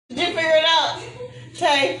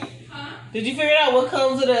Tay, did you figure out what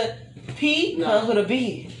comes with a P? No. Comes with a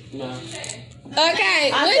B. No.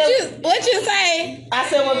 Okay, what you say? I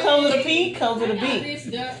said what comes with a P comes with a B.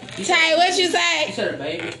 Tay, what you say? You said a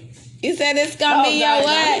baby. You said it's gonna be your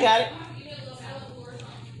what? Got it.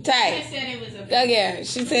 Tay, go get.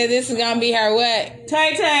 She said this is gonna be her what?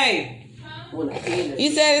 Tay.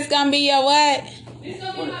 You said it's gonna be your what? This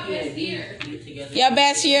gonna be my best year. Your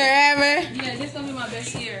best year ever? Yeah, this gonna be my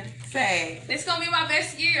best year. Say. This gonna be my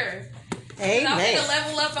best year. Hey, I'm man. gonna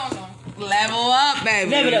level up on them. Level up, baby.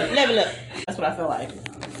 Level up. That's what I feel like.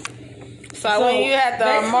 So when you had the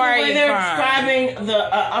Amari they're crime. describing the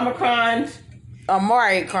Omicron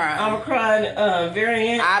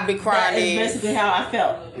variant. That is basically how I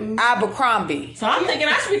felt. Abercrombie. So I'm thinking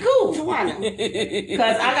I should be cool.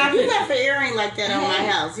 Because I got you left an earring like that on my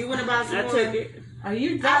house. You went about some I took it. Are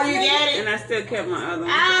you got it? And I still kept my other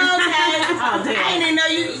one. Oh, okay. I didn't know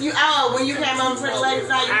you. Oh, when you came on Pretty Ladies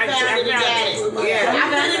Night, you found it and got it. Yeah. I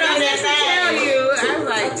put it on that thing. I was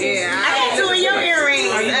like, yeah. I got two of your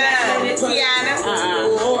earrings, Tiana.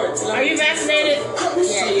 Are you vaccinated?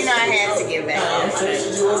 Yeah, you know I had to get back.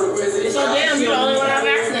 So damn, you're the only one I'm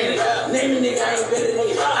vaccinated.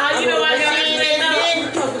 You know I got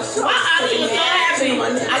vaccinated? I was so happy.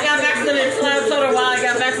 I got vaccinated. I told her while I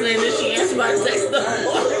got vaccinated, and she answered my text. You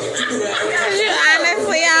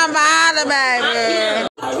honestly on bother, baby.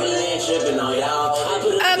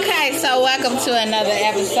 Okay, so welcome to another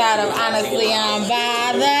episode of Honestly on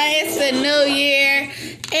Bother. It's the new year,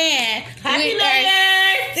 and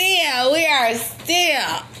we are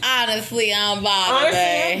still honestly on bother.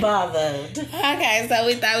 Honestly bothered. Okay, so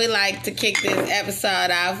we thought we'd like to kick this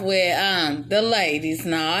episode off with the ladies'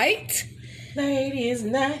 night. Ladies'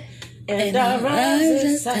 night, and our rise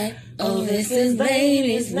inside. Oh, this is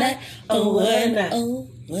ladies' night. Oh, what a night. Oh,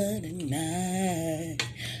 what a night.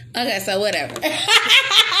 Okay, so whatever.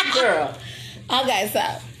 Girl. Okay, so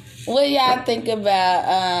what y'all think about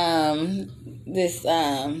this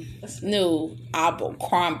new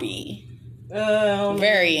Abercrombie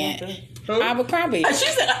variant? Abercrombie. She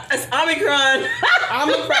said it's Omicron.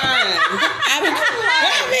 Abercrombie.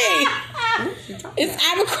 It's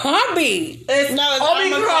Abercrombie. It's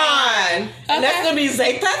Omicron. And that's gonna be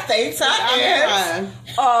Zeta, Theta, and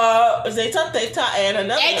Zeta, Theta, and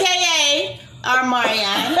another. AKA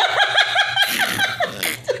Armarion.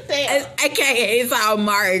 AKA it's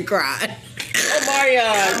Omicron.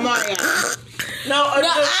 Omarion. No,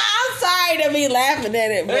 I'm sorry to be laughing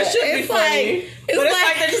at it, but it should be funny. But it's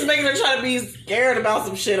like they're just making them try to be scared about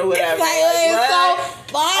some shit or whatever. It's so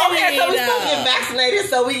funny. Okay, so we still get vaccinated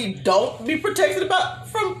so we don't be protected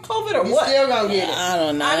from COVID or what? Still gonna get it. I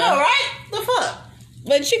don't know. I know, right? The fuck?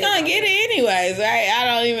 But you're gonna get it anyways, right? I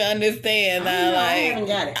don't even understand. I haven't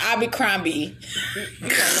got it. Abercrombie.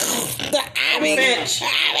 The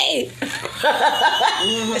Abercrombie.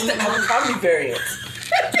 It's the Abercrombie variant.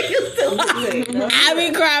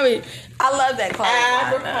 Abercrombie. I love that clothing. I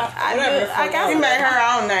got She made her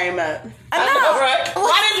own name up. I know, right?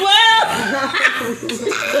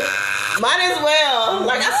 Might as well.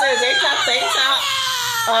 Like I said, they top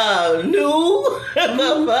new.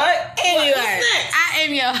 The fuck? Anyway, I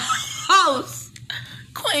am your host,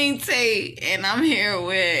 Queen T, and I'm here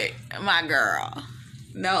with my girl.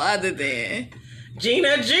 No other than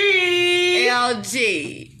Gina G.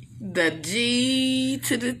 LG. The G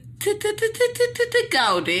to the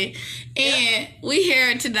golden. And we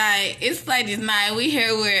here tonight. It's ladies' night. We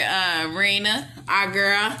here with Rena, our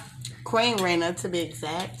girl. Queen Rena, to be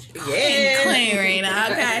exact. Yeah. Queen Rena,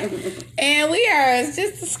 okay. And we are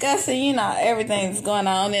just discussing, everything's going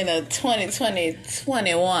on in a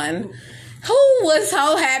 2020-21. Who was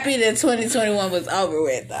so happy that 2021 was over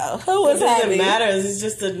with, though? Who was happy? It doesn't matter. It's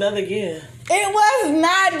just another year. It was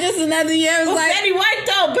not just another year. It was like Betty White,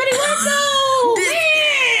 though. Betty White, though.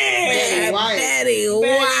 Betty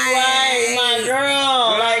White, my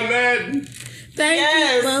girl. Like that. Thank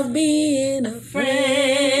you for being a friend.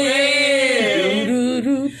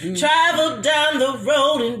 Travel down the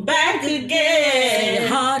road and back again. Your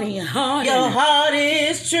heart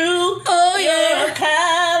is true. Oh, yeah. You're a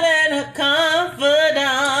pal and a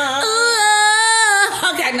confidant.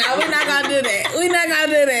 Okay, no, we're not gonna do that.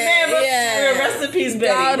 Rest in peace,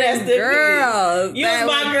 Betty. Rest in Girls. peace. You was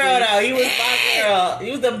my girl, though. You was my girl.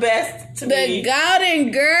 You was the best to me. The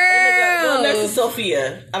Golden Girls. Well, next to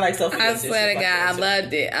Sophia. I like Sophia. I swear to God, I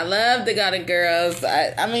loved it. I loved the Golden Girls.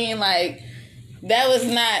 I mean, like, that was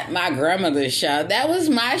not my grandmother's show. That was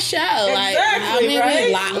my show. Exactly,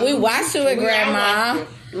 We watched it with Grandma.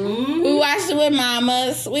 We watched it with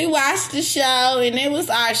mamas. We watched the show, and it was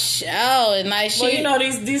our show. And like, Well, you know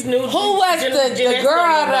these new. who was the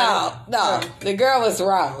girl though? No, the girl was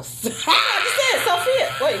Rose. Sophia.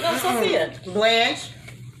 Wait, no, Sophia. Blanche.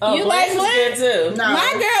 Oh, You Blanche like was Blanche? good too. No.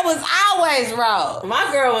 My girl was always Rose. My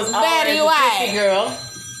girl was Betty always White. the Dizzy girl.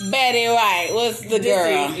 Betty White was the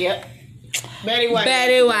girl. Dizzy, yep. Betty White.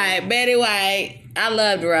 Betty White. I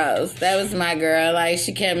loved Rose. That was my girl. Like,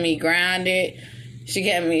 she kept me grounded. She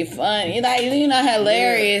kept me funny. Like, you know,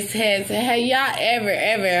 hilarious. Have y'all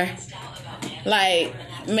ever, like,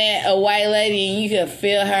 met a white lady and you could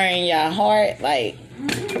feel her in your heart? Like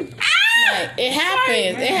it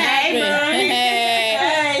happens. It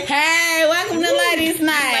happens. Hey, welcome to Ladies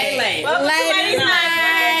Night. Ladies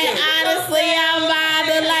Night. Honestly, I'm by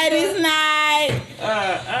the Ladies Night.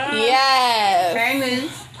 Yes.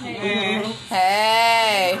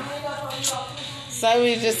 Hey. So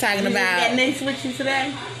we was just talking about. Got next with you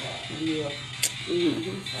today? Yeah.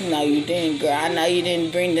 No, you didn't, girl. I know you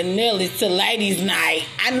didn't bring the nillies to Ladies Night.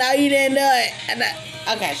 I know you didn't do it.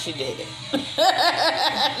 Okay, she did it.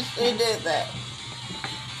 She did that.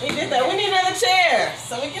 We did that. We need another chair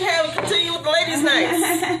so we can continue with the ladies' night.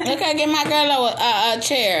 Okay, get my girl a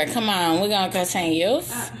chair. Come on, we're gonna continue.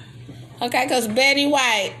 Okay, because Betty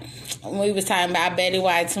White. We was talking about Betty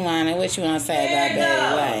White, Tawana. What you want to say about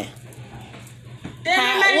Betty White?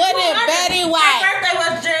 What did Betty White? My birthday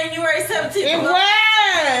was January 17th. It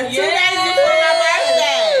was. 2 days before my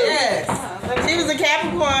birthday. Yes. She was a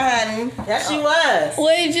Capricorn, honey. Yes, she was.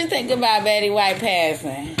 What did you think about Betty White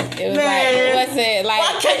passing? It was like, what's it like?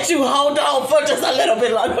 Why can't you hold on for just a little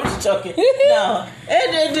bit longer? I'm just joking. No,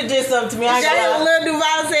 it did something to me. I got Lil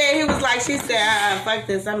Duval said, he was like, she said, fuck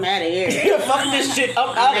this, I'm out of here. Fuck this shit,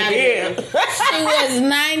 I'm out of here. She was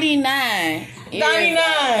 99.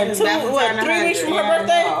 99. 3 weeks from her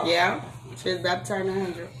birthday? Yeah. She was about to turn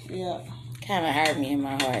 100. Yeah. Kind of hurt me in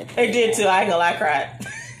my heart. It did too. I ain't gonna lie, I cried.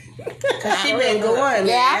 Cause she been going,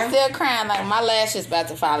 Yeah, man. I'm still crying like my lashes about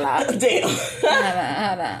to fall out. Damn.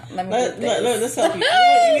 Hold on. Let me get this. Let's help you.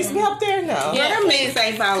 You need some help there? No. Yeah, Them minks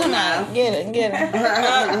ain't falling Come out. on, get it.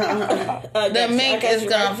 The mink is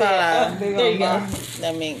gonna fall out. There you go.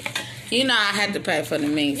 The mink. You know I had to pay for the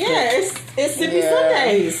mink. Yeah, it's Sippy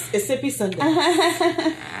Sundays. It's Sippy Sundays.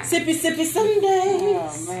 Sippy Sundays.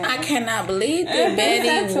 Oh, man. I cannot believe that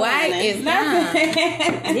Betty White is gone.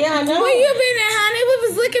 Yeah, I know. Where you been at, honey? We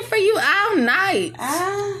was looking for you all night.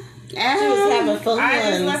 She was having fun. I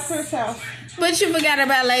just left her house. But you forgot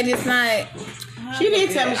about Ladies Night. She did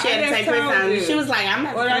tell me she had to take her time. She was like, I'm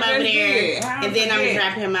going to come over there did. and then I'm going to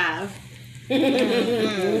drop him off. She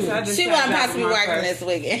wasn't supposed to be working this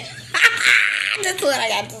weekend. That's what I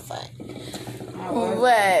got to say.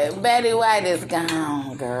 But Betty White is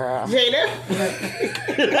gone, girl. Jada?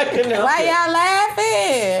 Why y'all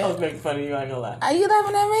laughing? I was making fun of you, I ain't gonna lie. Are you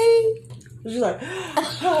laughing at me? She's like,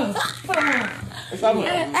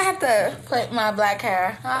 I have to put my black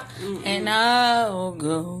hair. And I'll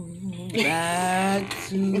go back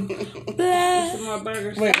to black. Some more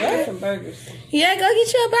burgers. Wait, what? Some burgers. Yeah, go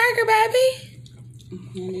get you a burger, baby.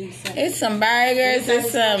 It's some burgers,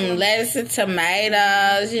 it's some lettuce and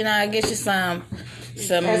tomatoes. You know, get you some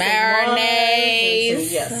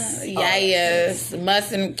mayonnaise. Yes.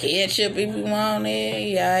 Mustard and ketchup if you want it.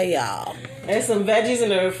 Yeah. And some veggies in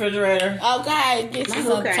the refrigerator. Okay, get you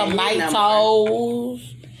some Okay, tomatoes.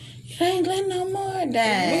 You ain't getting no more, We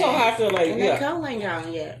dang. gonna have to like, The yeah. coal ain't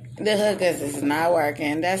gone yet. The hookers is not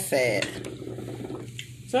working. That's sad.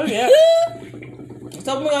 So yeah.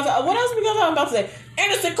 So what else we gonna talk about today?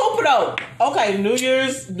 Anderson Cooper though. Okay, New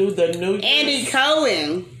Year's. Andy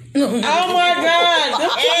Cohen. Oh my God,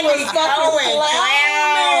 this kid was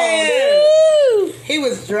fucking clowning. He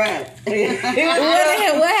was drunk. What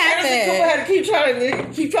Anderson Cooper happened? had to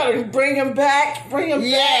keep trying to bring him back.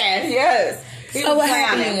 Yes. So what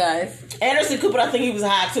happened, you guys? Anderson Cooper, I think he was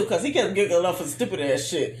high too, because he kept giggling off for stupid ass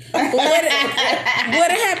shit.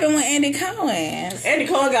 What happened with Andy Cohen? Andy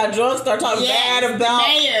Cohen got drunk, started talking bad Yes, about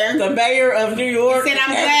the mayor of New York. Said,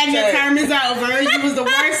 I'm glad your term is over. You was the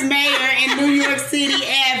worst mayor in New York City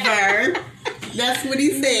ever. That's what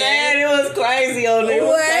he said. Man, it was crazy on there.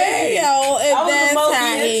 Well, yo, if That was that's the most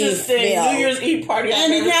how he interesting felt. New Year's Eve party I've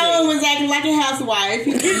Andy ever Cohen seen. was acting like a housewife.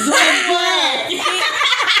 He was drunk.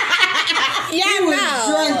 Yeah, He was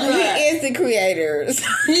drunk. He is the creators.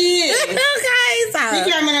 He is. Okay, so He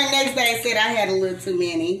came in the next day and said, I had a little too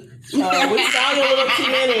many. We saw you a little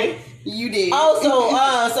too many. You did. Oh,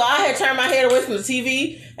 so I had turned my head away from the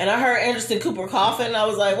TV and I heard Anderson Cooper coughing. And I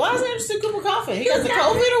was like, why is Anderson Cooper coughing? He got the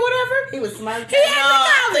COVID or whatever? He was smoking.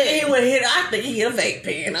 I think he hit a vape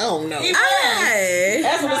pen. I don't know. Hey.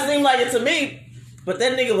 That's what it seemed like it to me. But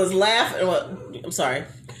that nigga was laughing. Well, I'm sorry.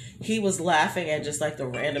 He was laughing at just like the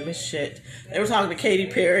randomest shit. They were talking to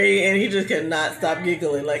Katy Perry, and he just could not stop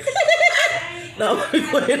giggling. Like, no,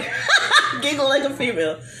 giggle like a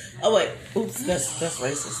female. Oh wait, oops, that's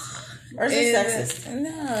racist. Or is it sexist?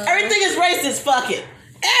 No. Everything is racist. Fuck it.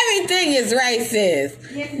 Everything is racist.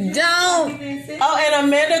 Don't. Oh, and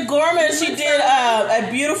Amanda Gorman, she did a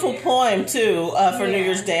beautiful poem too for New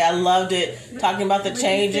Year's Day. I loved it, talking about the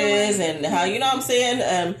changes and how, you know what I'm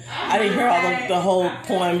saying. I didn't hear all the whole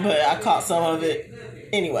poem, but I caught some of it.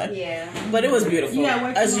 Anyway, yeah. But it was beautiful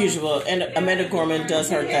as usual, and Amanda Gorman does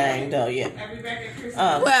her thing, though. Yeah.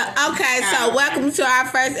 Well, okay. So welcome to our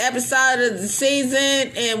first episode of the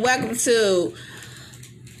season, and welcome to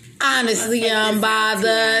Honestly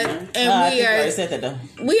Unbothered, and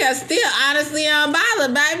we are still honestly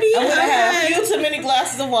unbothered, baby. I'm gonna have a few too many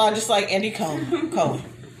glasses of wine, just like Andy Cohen.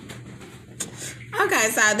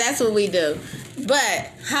 Okay, so that's what we do.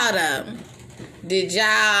 But hold up, did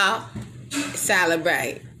y'all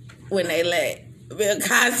celebrate when they let Bill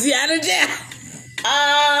Cosby out of jail?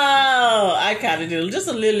 Oh, I kind of do, just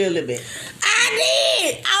a little bit. I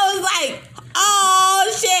did. I was like,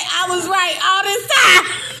 oh shit, I was right all this time.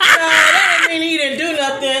 No, that didn't mean he didn't do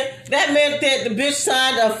nothing. That meant that the bitch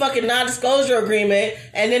signed a fucking non-disclosure agreement,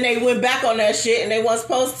 and then they went back on that shit, and they weren't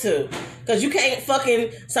supposed to. Because you can't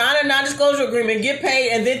fucking sign a non-disclosure agreement, get paid,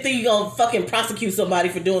 and then think you're gonna fucking prosecute somebody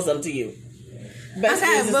for doing something to you. Basically,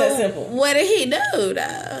 it's just that simple. What did he do,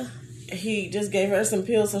 though? He just gave her some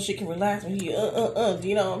pills so she can relax when he, you know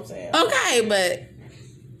what I'm saying? Okay, but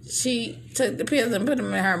she took the pills and put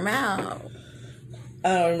them in her mouth.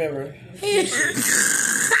 I don't remember.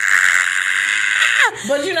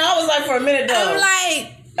 But you know, I was like for a minute though.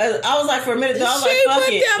 I was like for a minute though. I was like, fuck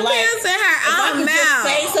it. She put them pills in her own mouth. Just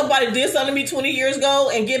say somebody did something to me 20 years ago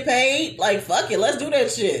and get paid. Like, fuck it, let's do that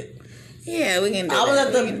shit. Yeah, we can do I was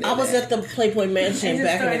that. I was at the Playboy Mansion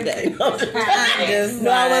back in the day. No, I was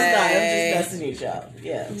not. I'm just messing with y'all.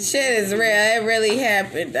 Yeah. Shit is real. It really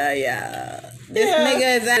happened though, y'all. This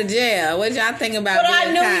nigga is out of jail. What y'all think about Bill Cosby? But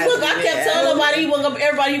I knew I kept telling everybody he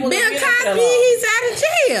was Bill Cosby, he's out of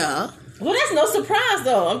jail. Well, that's no surprise,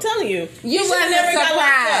 though. I'm telling you. You wasn't never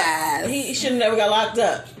surprised. He should have never got locked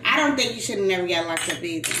up. I don't think you should have never got locked up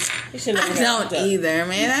either. He should never got locked up. I don't either,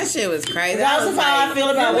 man. That shit was crazy. That was how I feel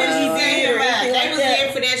about what he did. They was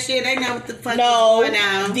there for that shit. They know what the fuck is going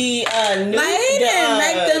on. He didn't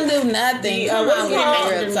make them do nothing.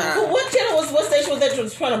 What channel what station was that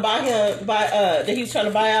was trying to that he was trying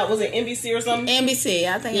to buy out? Was it NBC or something? NBC,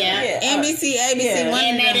 I think. Yeah. NBC, ABC, one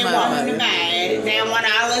and they didn't want him to buy it. They didn't want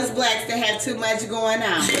all us blacks to have too much going on. No,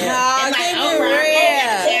 like,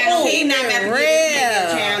 he not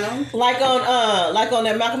channel. Like on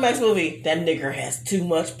that Malcolm X movie, that nigger has too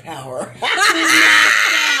much power.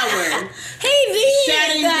 He did. Shut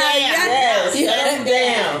him down. Yes, shut him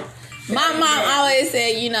down. My mom always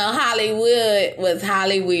said, Hollywood was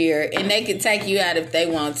Hollyweird, and they could take you out if they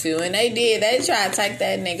want to, and they did. They tried to take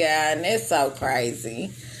that nigga out, and it's so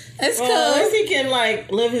crazy. It's cool. At least he can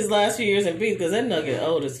live his last few years in peace, because that nugget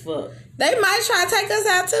old as fuck. They might try to take us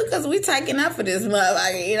out too, because we taking up for this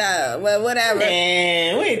motherfucker, but whatever.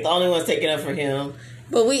 Man, we ain't the only ones taking up for him.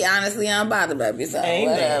 But we honestly unbothered, baby, so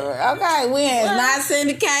whatever. Okay, we ain't not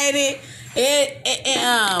syndicated.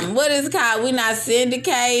 What is it called? We not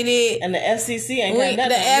syndicated. And the FCC ain't got nothing on me.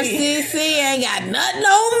 The FCC ain't got nothing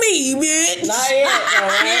on me, bitch. Not yet, though.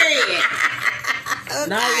 Period. Okay.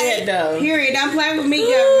 Not yet, though. Period. Don't play with me,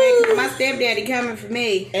 government, because my stepdaddy coming for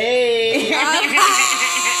me. Hey.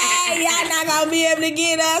 Y'all not gonna be able to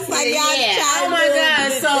get us like y'all Oh my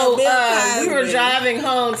God. So we were driving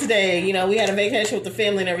home today. We had a vacation with the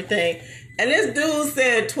family and everything. And this dude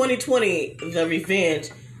said 2020, The Revenge,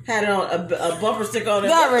 had on a bumper sticker on it.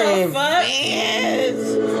 The Revenge.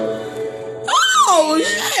 Oh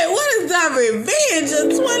shit, what is The Revenge of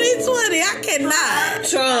 2020? I cannot.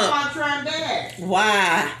 Trump dad.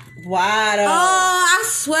 Why though? Oh, I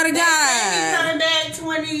swear to God. Coming back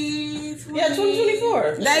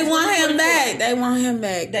 2024. They want him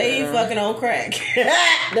back. They fucking on crack.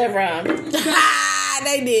 That rhymed.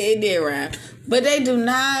 They did. It did rhyme. But they do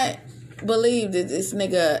not believe that this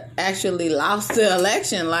nigga actually lost the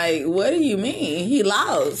election. Like, what do you mean? He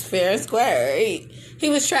lost fair and square. He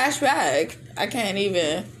was trash bag. I can't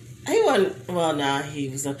even. He wasn't. Well, nah, he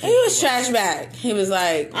was okay. He was trash bag. He was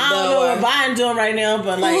like, I don't know what Biden doing right now,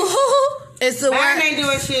 but like, it's the Biden ain't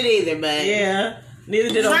doing shit either, man. Yeah, neither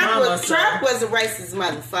did Obama. Trump was a racist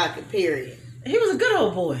motherfucker. Period. He was a good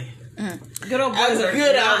old boy. Good old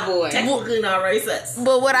boy. Technically not racist.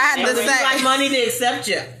 But what I had to say, like money to accept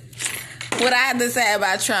you. What I had to say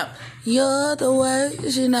about Trump, You're the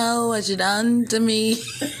worst, you know what you done to me.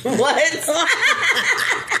 What?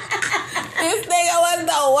 This nigga was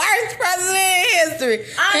the worst president in history.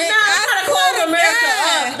 I'm not close America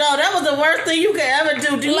up. No, that was the worst thing you could ever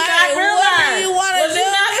do. Do you Like, not realize? what do you wanna was do? you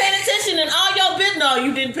not paying attention in all your business? No,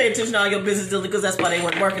 you didn't pay attention to all your business deals because that's why they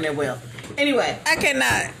weren't working that well. Anyway. I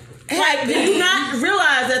cannot. Like, do you not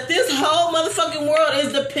realize that this whole motherfucking world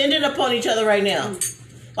is dependent upon each other right now?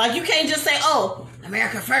 Like, you can't just say, oh,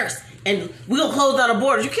 America first, and we're going to close down the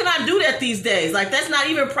borders. You cannot do that these days. Like, that's not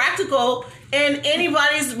even practical in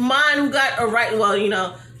anybody's mind who got a right. Well, you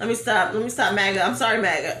know, let me stop MAGA. I'm sorry,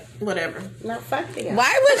 MAGA. Whatever. No, fuck them.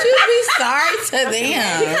 Why would you be sorry to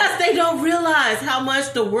them? Because they don't realize how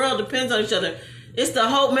much the world depends on each other. It's a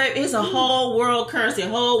whole world currency, a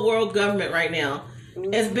whole world government right now.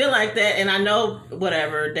 It's been like that, and I know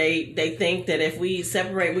whatever they think that if we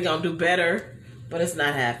separate, we're gonna do better, but it's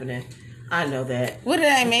not happening. I know that. What do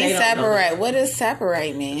they mean They don't know separate? that. What does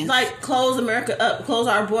separate mean? Like close America up, close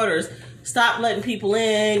our borders, stop letting people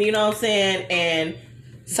in. You know what I'm saying? And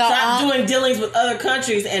stop doing dealings with other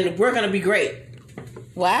countries, and we're gonna be great.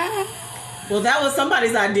 Wow. Well, that was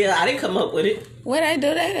somebody's idea. I didn't come up with it. Where they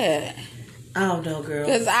do that at? I don't know, girl.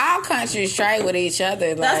 Because all countries trade with each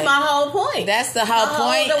other. That's my whole point. That's the whole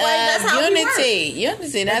point that's of how we unity. work.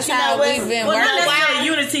 Unity. That's you know how what? we've been Well, not working. necessarily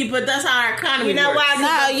unity, but that's how our economy You know works. why?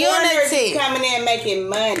 No, The foreigners unity. is coming in making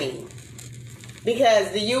money.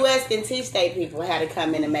 Because the U.S. didn't teach their people how to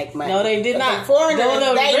come in and make money. No, they did But not. The foreigners, No,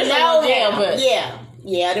 the they original know ones, yeah, how. but-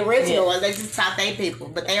 Yeah, the original ones, they just taught their people.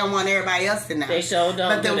 But they don't want everybody else to know. They sure don't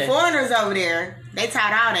But do the that. foreigners over there, they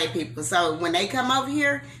taught all their people. So when they come over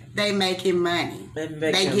here, they making money. They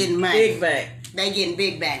getting money. Big bang. They getting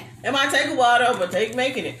big bang. It might take a while though, but they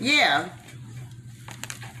making it. Yeah.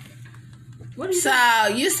 What do you So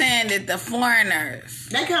you saying that the foreigners,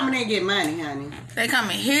 They coming in and get money, honey. they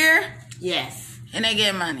coming here Yes. and they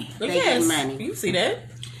get money. think? They getting money. You see that?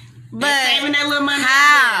 But They saving that little money.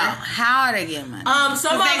 how? How are they getting money?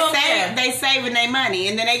 Some of them. They saving their money,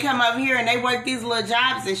 and then they come over here and they work these little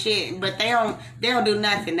jobs and shit. But they don't do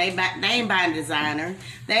nothing. They ain't buying designer.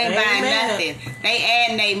 They ain't buying Amen. nothing. They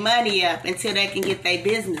adding their money up until they can get their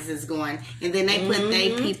businesses going, and then they put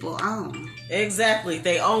their people on. Exactly.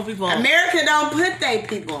 They own people on. America don't put their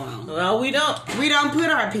people on. Well, we don't. We don't put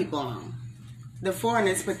our people on. The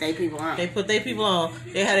foreigners put their people on. They put their people on.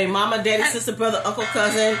 They had a mama, daddy, sister, brother, uncle,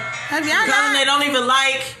 cousin. Have y'all Cousin they not? don't even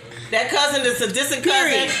like. That cousin is a distant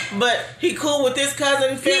cousin, Period. but he cool with this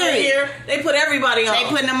cousin family Period. here. They put everybody on. They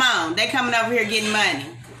putting them on. They coming over here getting money.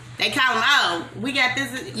 They call them, oh, we got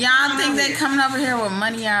this. Y'all think they coming over here with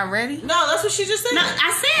money already? No, that's what she just said. No,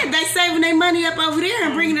 I said they saving their money up over there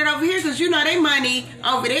and bringing it over here because you know their money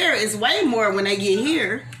over there is way more when they get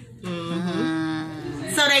here.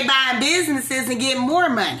 So they buying businesses and getting more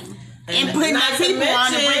money and putting not their to people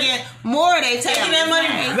on and mention bringing more of their Taking that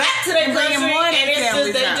money back to their and country, bringing more of and their it's just,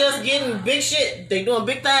 families they up. just getting big shit. They doing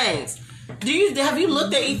big things. Have you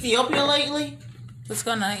looked at Ethiopia lately? What's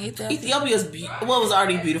going on, Ethiopia? Ethiopia's was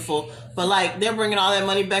already beautiful, but like they're bringing all that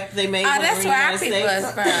money back that they made. Oh, when that's we were where in our the people United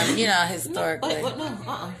is States. from, you know, historically. What?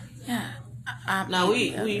 No, Yeah. No,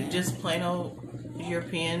 we just plain old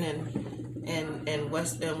European and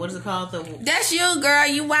West. And what is it called? That's you, girl.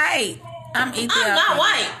 You white. I'm Ethiopian. I'm not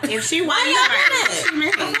white. If she white, you y'all white. do What you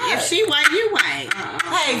mean? If she white, you white.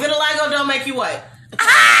 Hey, vitiligo don't make you white.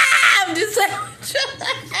 I'm just saying.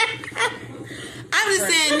 I'm just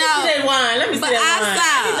saying Let me see no. that wine. Let me see But that wine. I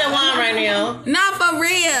outside. need that wine right now. No, for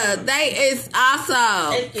real. They is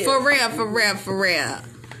also Thank you. for real.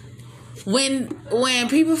 When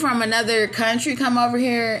people from another country come over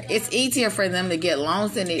here, it's easier for them to get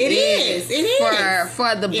loans than it is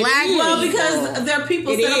for the black is. people. Well, because there are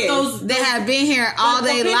people It set is. up those. They have been here all the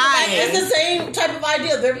their people, like, it's lives. the same type of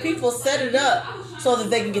idea. Their people set it up so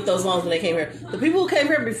that they can get those loans when they came here. The people who came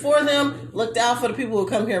here before them looked out for the people who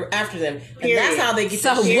come here after them, and Period. that's how they get.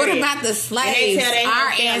 So the shit. what about the slaves?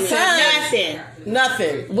 Our ancestors. Nothing.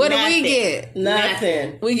 Nothing. What do Nothing. we get?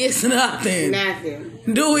 Nothing. We get nothing. Nothing.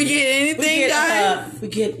 Do we get We anything, get, guys? we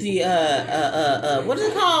get the what is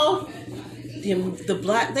it called? The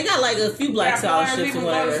black. They got like a few black scholarships or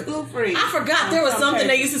whatever. I forgot there was something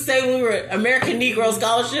they used to say when we were American Negro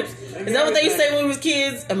scholarships. Is that what they used to say when we was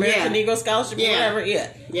kids? American Negro scholarship or whatever.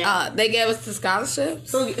 Yeah. They gave us the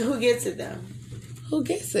scholarships. Who gets it though? Who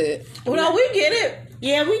gets it? Well, no, we get it.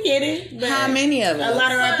 Yeah, we get it. But How many of us? a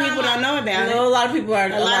lot of our people don't know about it. No, a lot of people are.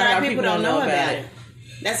 A lot of our people don't know about it.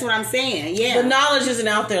 That's what I'm saying. Yeah. The knowledge isn't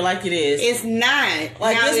out there like it is. It's not.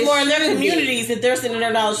 Like Now, it's it more in their should be. communities that they're sending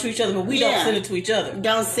their knowledge to each other, but we don't send it to each other.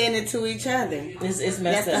 Don't send it to each other. It's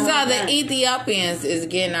messed That's up. So the Ethiopians is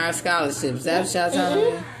getting our scholarships. That's what y'all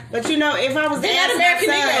telling me? But you know, if I was to They're not ask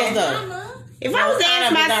my American Negroes, son, though. if I was to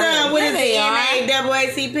ask my son what is They the are.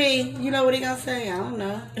 NAACP, you know what he gonna say? I don't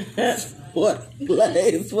know. What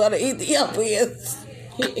place? What Ethiopians?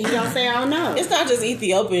 He gonna say I don't know. It's not just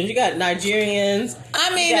Ethiopians. You got Nigerians.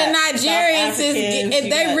 I mean, You the got Nigerians South is Africans, if you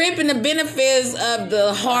they got- reaping the benefits of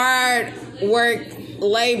the hard work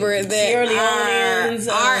labor that Sierra Leoneans,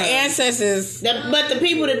 our ancestors, But the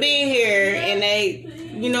people that been here and they,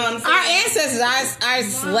 you know what I'm saying? our ancestors, our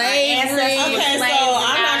slavery. Okay, so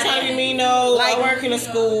I'm not trying to be mean. No, Like- I work in a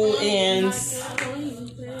school and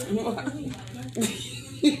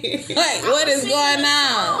Like, what is going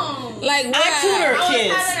on? Like, what? I tutor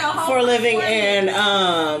kids for a living,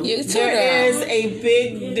 and You tutor. there is a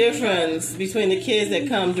big difference between the kids that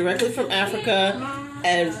come directly from Africa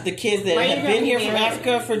and the kids that have been here from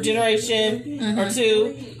Africa for a generation or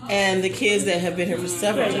two, and the kids that have been here for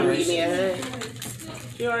several generations.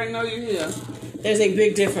 You already know you're here. There's a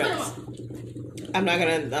big difference. I'm not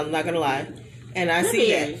gonna lie, and I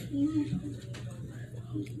see that.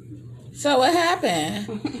 So what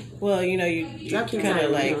happened? Well, you know, you kind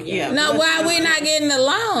of like, yeah. No, why we not getting the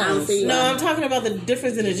loans? No, I'm talking about the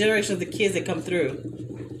difference in the generation of the kids that come through.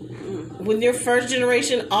 When you're first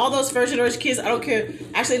generation, all those first generation kids, I don't care.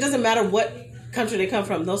 Actually, it doesn't matter what country they come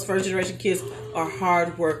from. Those first generation kids are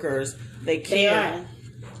hard workers. They care.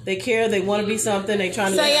 They care. They want to be something. They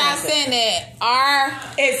trying to. So be y'all something. saying that our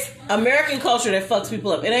It's American culture that fucks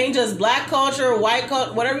people up. It ain't just black culture, white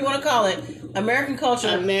culture, whatever you want to call it. American culture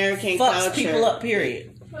fucks culture. people up.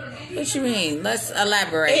 Period. what you mean? Let's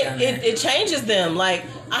elaborate on that. It changes them. Like,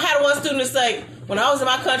 I had one student that's like, when I was in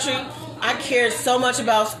my country, I cared so much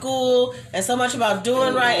about school and so much about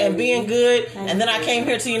doing right and being good, and then I came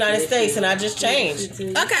here to the United States and I just changed.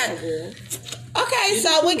 Okay,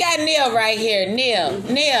 so we got Neil right here. Neil.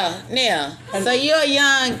 So you're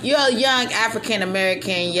a young African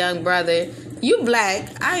American young brother. You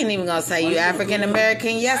black. I ain't even gonna say you African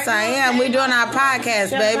American. Yes, I am. We doing our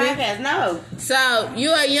podcast, baby. No. So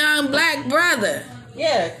you're a young black brother.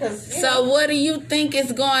 Yeah, because So what do you think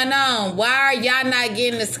is going on? Why are y'all not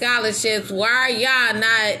getting the scholarships? Why are y'all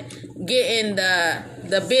not getting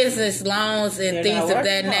the business loans and They're things not of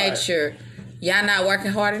that working hard. nature? Y'all not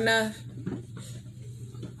working hard enough?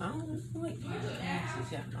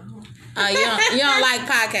 You don't like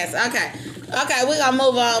podcasts. Okay, we're gonna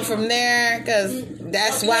move on from there because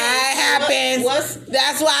that's why it happens.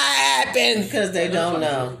 That's why it happens. because they don't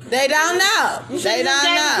know. They don't know. They don't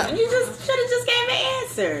know. You just should have just gave an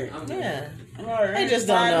answer. Yeah, they just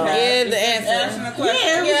don't know. Give the answer. Asking a question.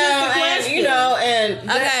 Yeah, it was Yeah, just a and, question. you know,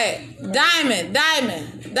 and Okay,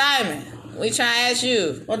 Diamond. We trying to ask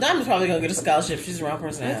you. well, Diamond's probably gonna get a scholarship. She's the wrong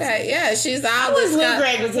person to ask. Okay, yeah, she's I always wish Lil got.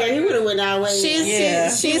 Greg was here. He would have went our way.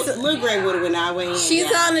 She's Lil Greg would have went our way. in. She's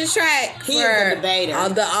on the track He is for a debater. all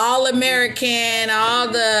the all American,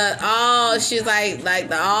 she's like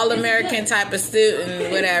the all American type of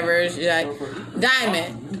student, whatever. She's like,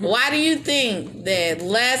 Diamond, why do you think that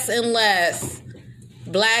less and less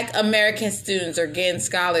Black American students are getting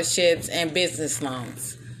scholarships and business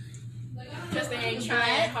loans? Because they ain't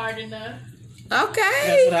trying hard enough. That's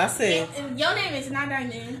Okay. what I said. And your name is not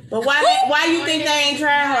Diamond. But why you think they ain't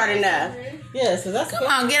trying hard enough? Yeah, so that's Come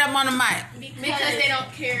on, get up on the mic. Because they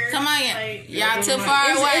don't care. Come on, Like, y'all too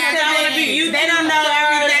far away. They don't know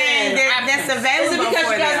everything that's Is it available because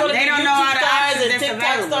for you guys them. want to They be don't know all YouTube the stars options and that's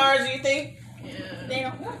TikTok available. stars? You think? they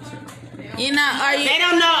don't want to. You know, are you? They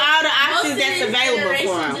don't know all the Most options of that's this available for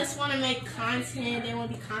generation them. just want to make content. They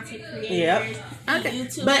want to be content creators. Yep. Okay.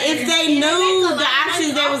 YouTubers. But if they And knew make a lot the of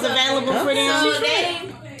options that was money off of available it. for them,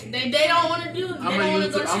 So they don't want to do. They I'm a don't want to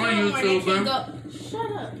go to I'm a school or they YouTuber. can go.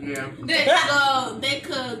 Shut up. Yeah. They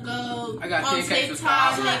could go I got on 10 cases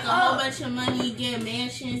TikTok, of make a whole bunch of money, get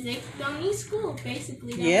mansions. They don't need school,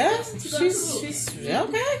 basically. They Yeah, don't need to go to school. she's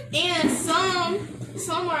okay. And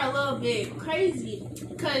some are a little bit crazy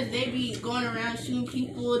because they be going around shooting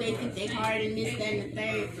people. They think they hard and this, that, and the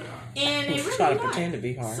third, and they really Try to not. pretend to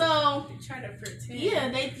be hard. So Try to pretend. yeah,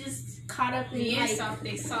 they just caught up in Yeah, like soft.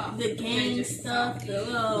 They soft. the gang stuff, the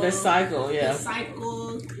little The cycle, yeah. the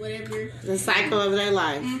cycle, whatever. the cycle of their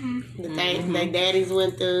life, the things their daddies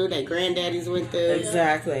went through, their granddaddies went through.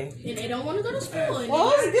 Exactly. And they don't want to go to school. And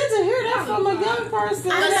Well, it's good to hear that from a young person.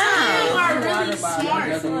 but some of them are really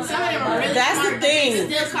smart. Some of them are really That's the smart. thing. But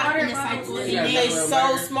they still caught up in the cycle. And Yeah, they They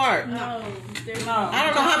so smart. no. I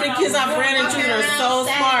don't know how many kids I've ran into that are so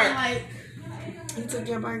smart, Like, You took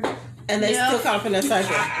your burger. and they still caught up in that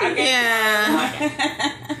cycle. Yeah.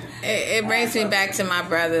 It brings me back to my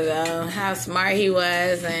brother though, how smart he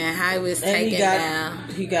was and how he was And taken down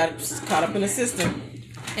he got caught up in the system.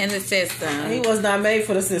 in the system. He was not made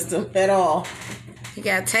for the system at all. You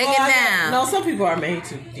gotta take it down. No, some people are made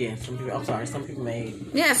to. Yeah, some people. I'm sorry, some people made.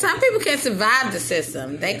 Yeah, some people can survive the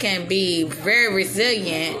system. They can be very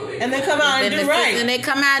resilient. And they come out and do right. And they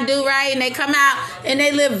come out and do right. And they come out and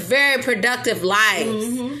they live very productive lives.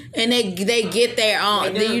 Mm-hmm. And they get their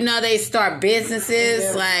own. You know, they start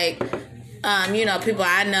businesses. Like, you know, people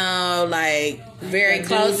I know, like, very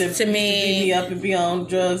close to me. He up and be on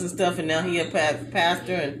drugs and stuff, and now he a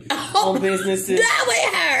pastor and own businesses. That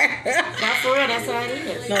with her. That's for real. That's how it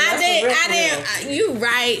is. No, I didn't. You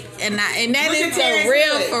right, and that is for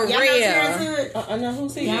real. Y'all know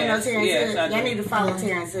who's he? Y'all know Terrence Hood. I do. Y'all need to follow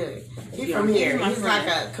Terrence Hood. He's from here. He's like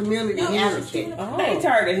a community advocate. They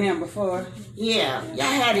targeted him before. Yeah, y'all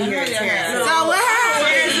had to hear Terrence Hood. So what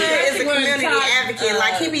happened? Terrence Hood is a community advocate.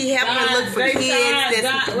 Like, he be helping to look for kids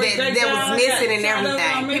that was missing and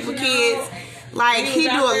everything. People, kids. Like, he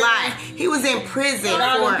do a lot. He was in prison for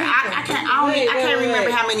I can't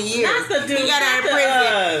remember how many years. He got out of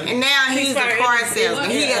prison, and now he's a car salesman.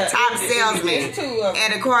 He a top salesman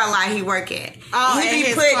at a car lot he work at. He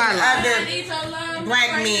be putting other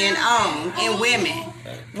black men on and women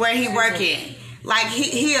where he work at. Like,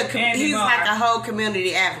 he's like a whole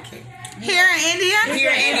community advocate. Here in Indiana?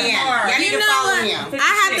 Here in Indiana. Y'all need to follow him.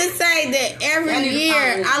 I have to say that every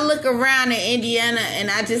year I look around in Indiana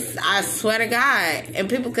and I swear to God, and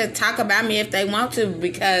people could talk about me if they want to,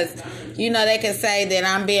 because, you know, they could say that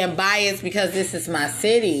I'm being biased because this is my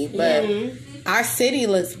city, but our city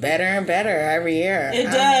looks better and better every year. It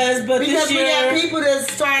does, but because this year, we got people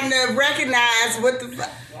that's trying to recognize what the fuck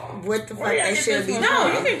they should be doing. No,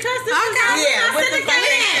 you can cuss this. Okay. Yeah, what the fuck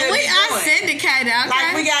they should be We are doing. syndicated, okay?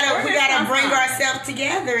 Like, we gotta bring ourselves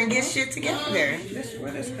together and get shit together.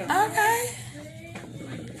 Okay.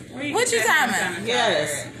 What you talking about?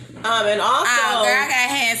 Yes. And also, Oh, girl, I got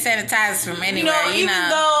hand sanitizers from anywhere. even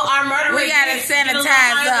though our murder rate we gotta did get a little sanitize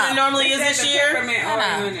higher up. than it normally is this year,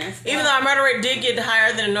 even though our murder rate did get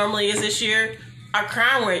higher than it normally is this year, our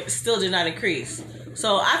crime rate still did not increase.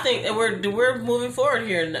 So I think that we're moving forward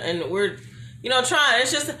here, and we're, you know, trying.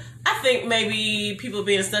 It's just, I think maybe people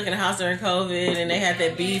being stuck in the house during COVID and they had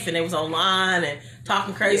that beef and they was online and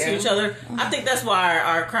talking crazy to each other. I think that's why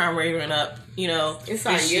our crime rate went up. You know, It's this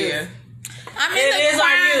our youth. year. I mean, It is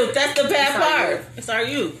our youth. That's the bad It's our part. youth. It's our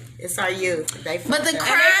youth. It's our youth. But the And their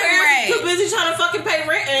crime parents rate. too busy trying to fucking pay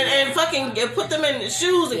rent and fucking put them in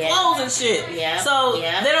shoes and clothes and shit. Yeah. So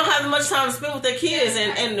Yeah. they don't have much time to spend with their kids,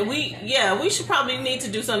 and we should probably need to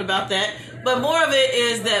do something about that. But more of it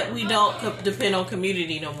is that we don't depend on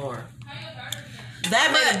community no more.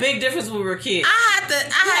 That made a big difference when we were kids. I had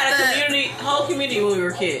to Whole community when we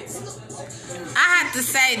were kids. I have to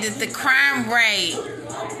say that the crime rate,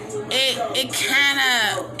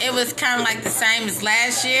 it was kind of like the same as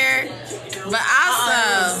last year, but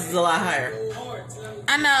also This is a lot higher.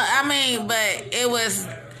 I know. I mean, but it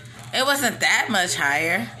wasn't that much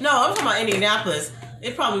higher. No, I'm talking about Indianapolis.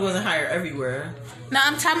 It probably wasn't higher everywhere. No,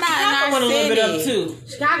 I'm talking about Chicago in went our a little city. bit up too.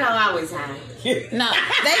 Chicago always high. No,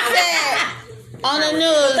 they said on the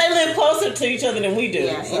news. They live closer to each other than we do.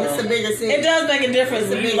 Yeah, so. and it's a bigger city. It does make a difference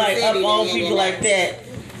It's a when you bigger like city up than on people Indianapolis. like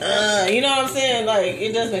that. You know what I'm saying? Like,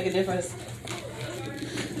 it does make a difference.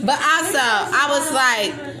 But also, I was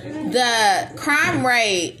like, the crime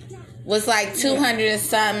rate was like 200 and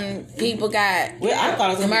something people got I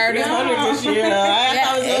thought it was murdered. 300 this year. I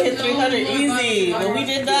thought it was going to hit 300 easy, but we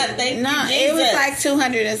did not. Thank you, No, Jesus. it was like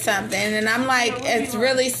 200 and something. And I'm like, it's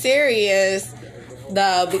really serious,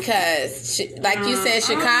 though, because, like you said,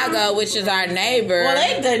 Chicago, which is our neighbor.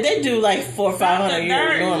 Well, they do like 400 or 500 a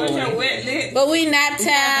year normally. But we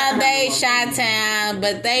Naptown, they Chi-Town,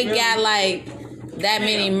 but they got like that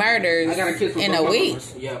many murders in a week.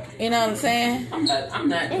 Yep. You know what I'm saying? I'm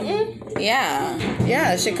not.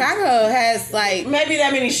 Yeah. Chicago has like Maybe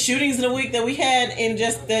that many shootings in a week that we had in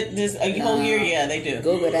just this a whole year. Yeah, they do.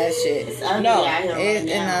 Google that shit. No.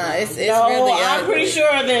 It's No, really I'm ugly. pretty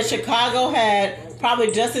sure that Chicago had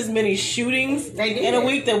probably just as many shootings in a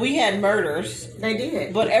week that we had murders. They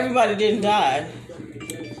did. But everybody didn't die.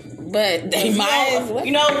 But they might as well.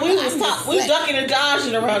 You know, we ducking and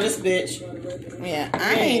dodging around this bitch. Yeah,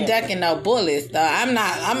 I ain't ducking no bullets though. I'm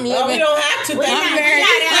living. No, we don't have to. I'm very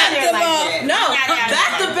comfortable. No,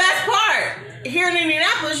 that's the best part. Here in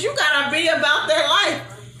Indianapolis, you gotta be about that life.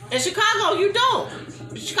 In Chicago, you don't.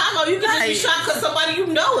 In Chicago, you can just be shot because somebody you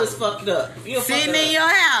know is fucked up. Sitting in your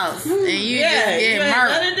house and you just you get ain't murdered.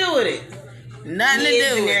 nothing to do with it. Nothing to Kids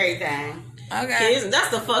do and with it. everything. Okay. Kids, that's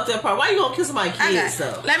the fucked up part. Why you gonna kiss my kids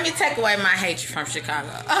Okay. though? Let me take away my hatred from Chicago.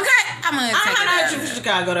 Okay, I'm gonna take I it hate out. you from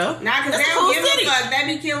Chicago though. Nah, cause That's they a don't cool give city. a fuck.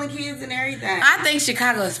 They be killing kids and everything. I think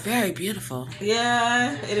Chicago is very beautiful.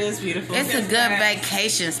 Yeah, it is beautiful. It's a good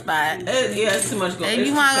vacation spot. Yeah, it's too much going. If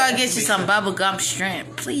you want to go get you some bubblegum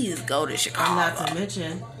shrimp, please go to Chicago. Not to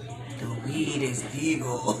mention, the weed is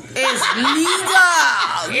legal. It's legal.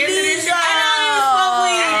 I don't even smoke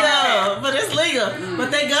weed though, but it's legal.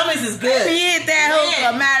 But they gummies is good. We hit that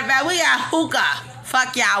hookah. Matter of fact, we got hookah.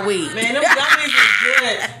 Fuck y'all weed. Man, them gummies is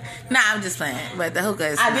good. Nah, I'm just playing. But the hookah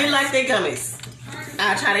is I nice. did like their gummies.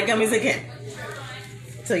 I'll try their gummies again.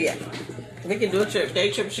 So yeah, we can do a day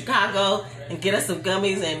trip to Chicago and get us some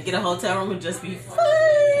gummies and get a hotel room and just be free.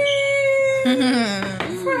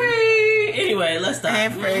 Anyway, let's stop.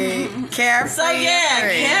 Carefree. Carefree. So yeah,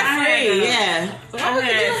 carefree. Yeah. I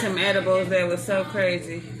had some edibles that was so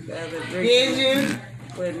crazy. The other Did you?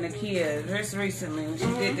 with Nakia just recently when she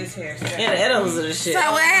did this hairstyle. Yeah, the edibles are the shit. So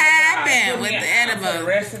what happened with the For the edible?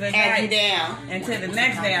 rest of the Had you night down. until the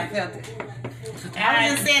next day, I felt it. I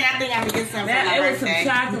was just saying, I think I'm gonna get something for That, my it was some birthday.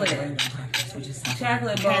 chocolate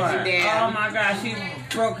Had bar. you down. Oh my gosh, she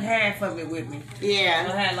broke half of it with me. I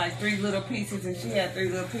Yeah. had like 3 little pieces, and she had 3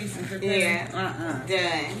 little pieces. Yeah. Done.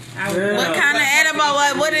 Done. What kind of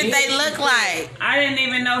edible? What did they look like? I didn't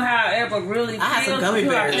even know how edible really I had some feels gummy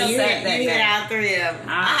until I bears. felt You that had day. all 3 of them.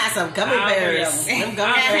 I had some gummy All bears. three of Them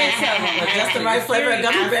gummy bears with just the right flavor of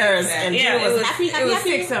gummy bears. And Yeah, Judah it was was, happy, it happy, was happy.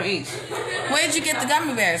 6 on each. Where'd you get the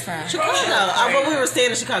gummy bears from? Chicago. But we were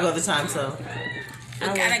staying in Chicago at the time, so. I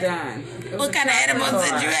was kinda- done. It was what a kind of chocolate edibles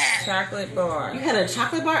did bar. you have? Chocolate bar. You had a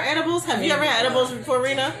chocolate bar edibles? Have you ever had edibles before,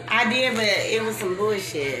 Rena? I did, but it was some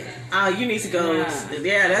bullshit. Oh, you need to go.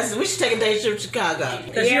 Yeah, we should take a day trip to Chicago.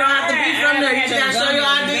 Because you Yeah, don't have to be I from there. You had just gotta them show your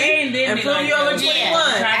gummies. They ID did and me prove like you over those. 21.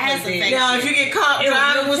 I had some fake Now, if you get caught It was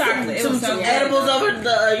driving good with chocolate. It was some so good. edibles over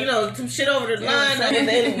the, some shit over the line, and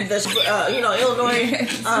then the,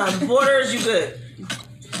 Illinois borders, you good.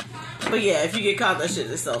 But yeah, if you get caught, that shit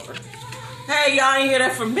is over. Hey, y'all ain't hear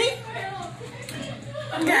that from me?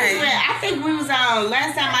 Okay. I think we was on,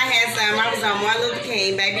 last time I had some, I was on Martin Luther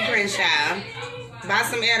King, Baby Crenshaw. Bought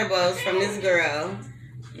some edibles from this girl.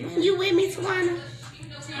 You with me, Tawana?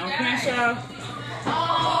 On Crenshaw?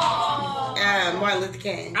 Martin Luther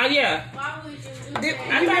King. Oh, yeah.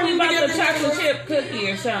 I thought you bought the chocolate chip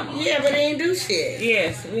cookie or something. Yeah, but it ain't do shit.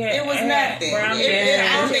 Yes, we had. It was I had nothing. brownies.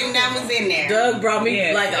 I don't think that was in there. Doug brought me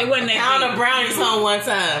Yeah, like it wasn't a that pound big. of brownies home one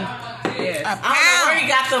time. Yes. I don't know where he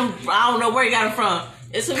got them. I don't know where he got them from.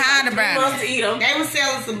 It's Pound of brownies. months to eat them. They was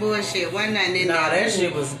selling some bullshit. Wasn't nothing in Nah, there. that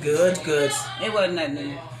shit was good. It wasn't nothing in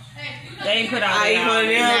it. They ain't put all I eat that one of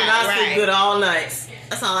them and I Right. sleep good all night.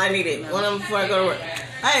 That's all I needed. One of them before I go to work.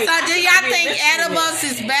 Hey, So do y'all think edibles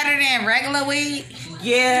is better than regular weed?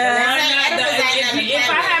 Yeah. If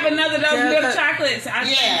I have another of those Yeah, milk but- chocolates, I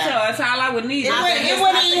think Yeah. so. That's all I would need. It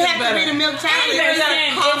wouldn't even have to be the milk chocolate.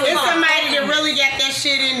 It's somebody that really got that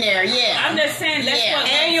shit in there. Yeah. I'm just saying that's Yeah. what.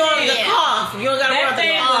 And you on the Yeah. cough. You don't gotta worry That about the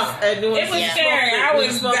thing cough. And doing It was some scary.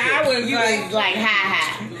 smoke. I was You like, was like, hi. hi.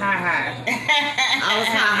 I was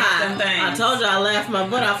high. Them things. I told you I laughed my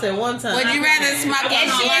butt off that one time. Would you rather smoke a And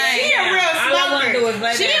she blunt? a real All I wanna do is smoker.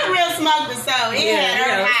 lay She a down. real smoker, so it had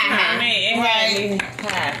her I high. mean, it had me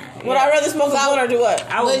high. Would I rather smoke a blunt or do what?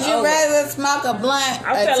 I was Would you over it. rather smoke a blunt or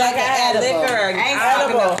I felt like take I an had edible? liquor. I ain't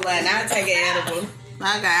smoking no blunt. I'll take an edible.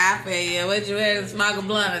 Okay, I feel you. Would you rather smoke a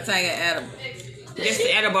blunt or take an edible? Just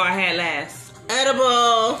the edible I had last.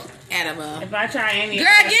 Edible. Edible. If I try any, Girl,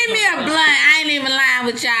 give me a blunt. I ain't even lying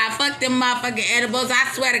with y'all. Fuck them motherfucking edibles. I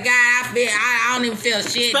swear to God, I don't even feel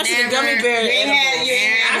shit. Especially the Never. gummy bears. You had, you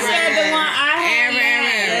I said the one I had.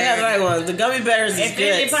 Yeah, the right ones. The gummy bears is If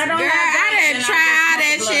good. I don't Girl, have that, I done then try all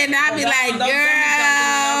that just shit and I be like, Those gummies don't do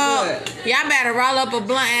no girl, y'all better roll up a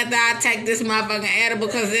blunt after I take this motherfucking edible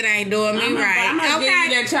because it ain't doing me right. I'm gonna give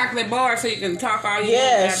you Okay. that chocolate bar so you can talk all you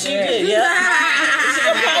Yeah, want. she did. Yeah. She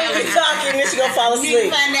gonna probably be talking and she gonna fall You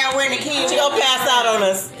asleep. find out when the kid She gonna pass out on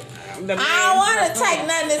us. I don't want to take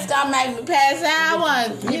nothing that's gonna make me pass out. I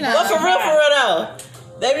want, But for real though,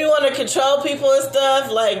 they be want to control people and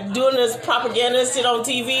stuff, like doing this propaganda shit on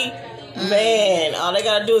TV. Man, all they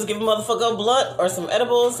gotta do is give a motherfucker a blunt or some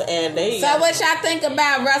edibles, and they. So what y'all think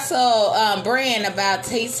about Russell Brand about?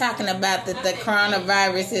 He's talking about that the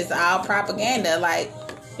coronavirus is all propaganda. Like,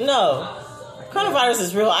 No, coronavirus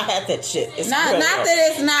is real. I had that shit. It's not real.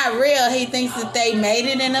 that it's not real. He thinks that they made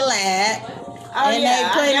it in the lab. And they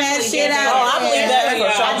putting that shit out. Oh, I believe that for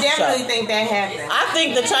sure. I definitely think that happened. I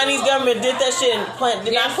think the Chinese government did that shit and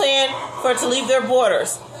did not plan for it to leave their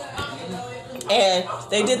borders. And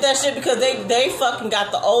they did that shit because they fucking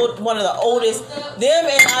got one of the oldest. Them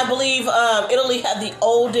and I believe Italy had the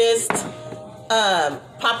oldest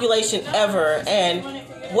population ever. And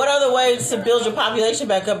what other way to build your population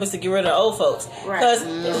back up is to get rid of old folks? Because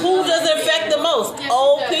who does it affect the most?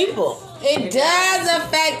 Old people. It does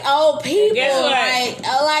affect old people. Guess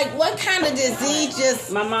what? Like what kind of disease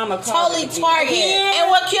just My mama totally target? And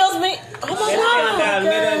what kills me? Oh my god!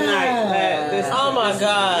 Middle of the night. Oh my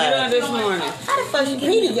god! Middle of this morning. How the fuck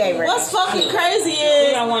Petey gave her? What's fucking crazy is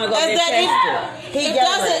She don't want to go get tested. He it gave her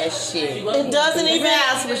doesn't- that shit. it doesn't even.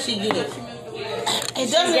 That's what she did. It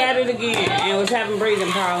She doesn't. got it again and was having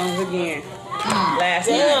breathing problems again last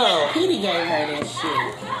night. Damn. Petey gave her that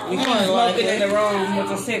shit. You can't smoke it in the room with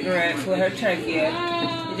the cigarettes with her turkey. You're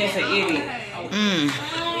just an idiot.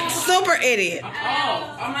 super idiot.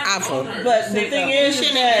 Awful. But the thing is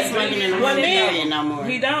that Smoking in the when room me, no more.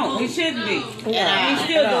 He don't. He shouldn't be. yeah, He's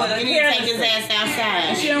still doing He it. need to take his ass outside.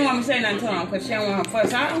 And she don't want me to say nothing to him because she don't want him to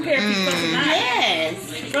fuss. I don't care if he's fussing or not. Yes.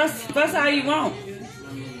 Fuss how you want.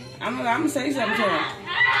 I'm gonna say something to him.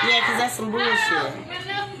 Yeah, because that's some bullshit.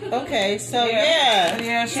 okay, so yeah.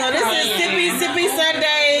 Yeah, So this is Sippy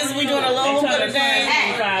Sundays. We doing a little hookah today.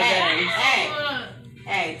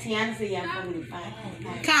 Hey, Tiana said y'all coming to 5.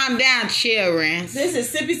 Calm down, children. This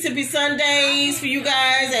is Sippy Sundays for you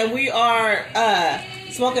guys, and we are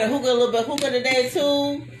smoking a little bit of hookah today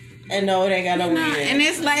too. And no, it ain't got no weed in it. And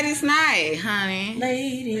it's ladies' night, honey.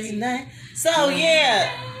 Ladies' night. So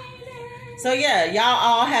yeah, y'all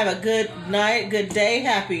all have a good night, good day,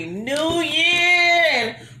 happy New Year,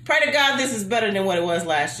 and pray to God this is better than what it was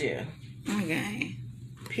last year Okay.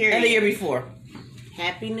 Period. and the year before.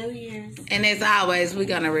 Happy New Year's. And as always, we're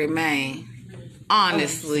gonna remain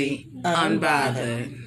honestly unbothered.